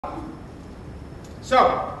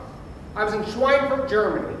So, I was in Schweinfurt,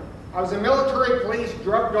 Germany. I was a military police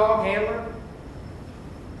drug dog handler.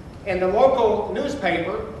 And the local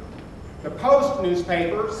newspaper, the Post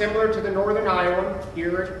newspaper, similar to the Northern Iowan,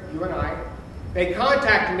 here at UNI, they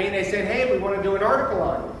contacted me and they said, hey, we want to do an article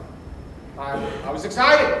on you. I was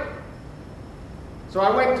excited. So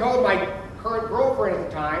I went and told my current girlfriend at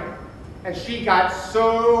the time, and she got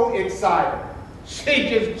so excited. She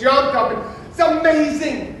just jumped up and, it's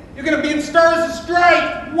amazing! You're going to be in Stars and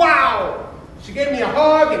Stripes! Wow! She gave me a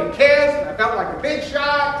hug and a kiss, and I felt like a big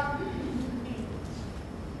shot.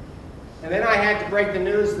 And then I had to break the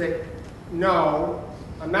news that, no,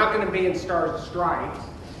 I'm not going to be in Stars and Stripes.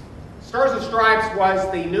 Stars and Stripes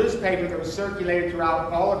was the newspaper that was circulated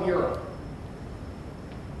throughout all of Europe.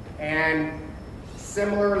 And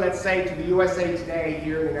similar, let's say, to the USA Today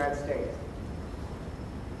here in the United States.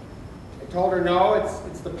 I told her, no,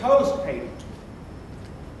 it's the Post paper.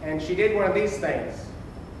 And she did one of these things.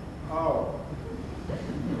 Oh.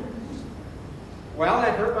 Well,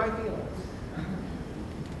 that hurt my feelings.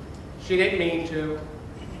 She didn't mean to.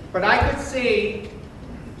 But I could see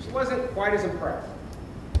she wasn't quite as impressed.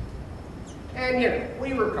 And, you know,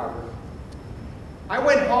 we recovered. I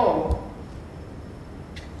went home,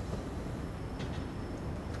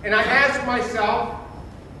 and I asked myself,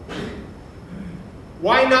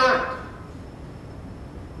 why not?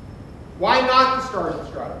 Why not the Stars and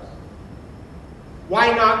Stripes?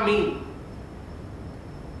 Why not me?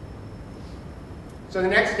 So the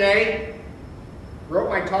next day, wrote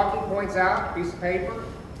my talking points out, piece of paper,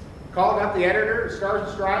 called up the editor of Stars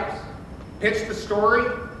and Stripes, pitched the story.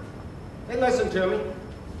 They listened to me.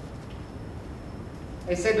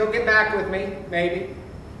 They said, they'll get back with me, maybe.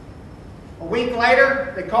 A week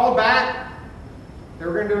later, they called back. They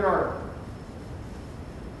were going to do an article.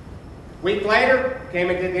 A week later, came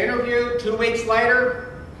and did the interview. 2 weeks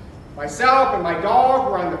later, myself and my dog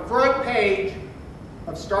were on the front page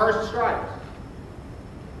of Stars and Stripes.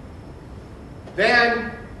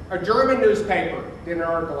 Then, a German newspaper did an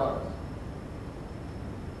article on us.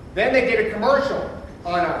 Then they did a commercial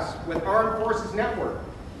on us with Armed Forces Network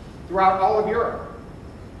throughout all of Europe.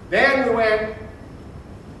 Then we went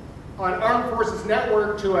on Armed Forces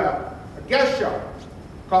Network to a guest show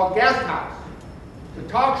called Guest House, the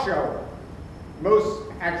talk show.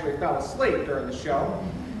 Most actually fell asleep during the show.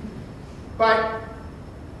 But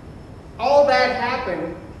all that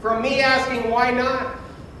happened from me asking why not.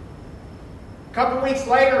 A couple weeks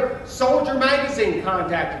later, Soldier Magazine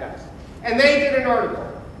contacted us, and they did an article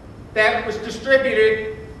that was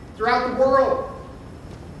distributed throughout the world.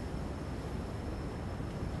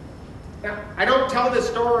 Now, I don't tell this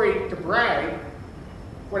story to brag.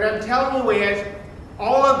 What I'm telling you is,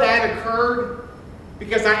 all of that occurred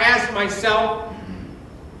because I asked myself,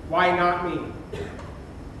 why not me?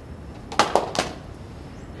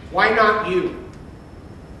 Why not you?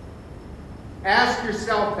 Ask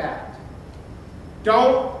yourself that.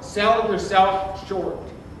 Don't sell yourself short.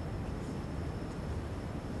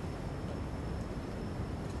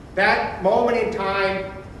 That moment in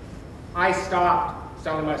time, I stopped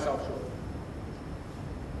selling myself short.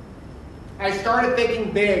 I started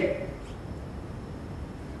thinking big.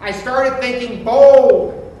 I started thinking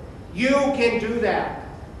bold. You can do that.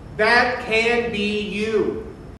 That can be you.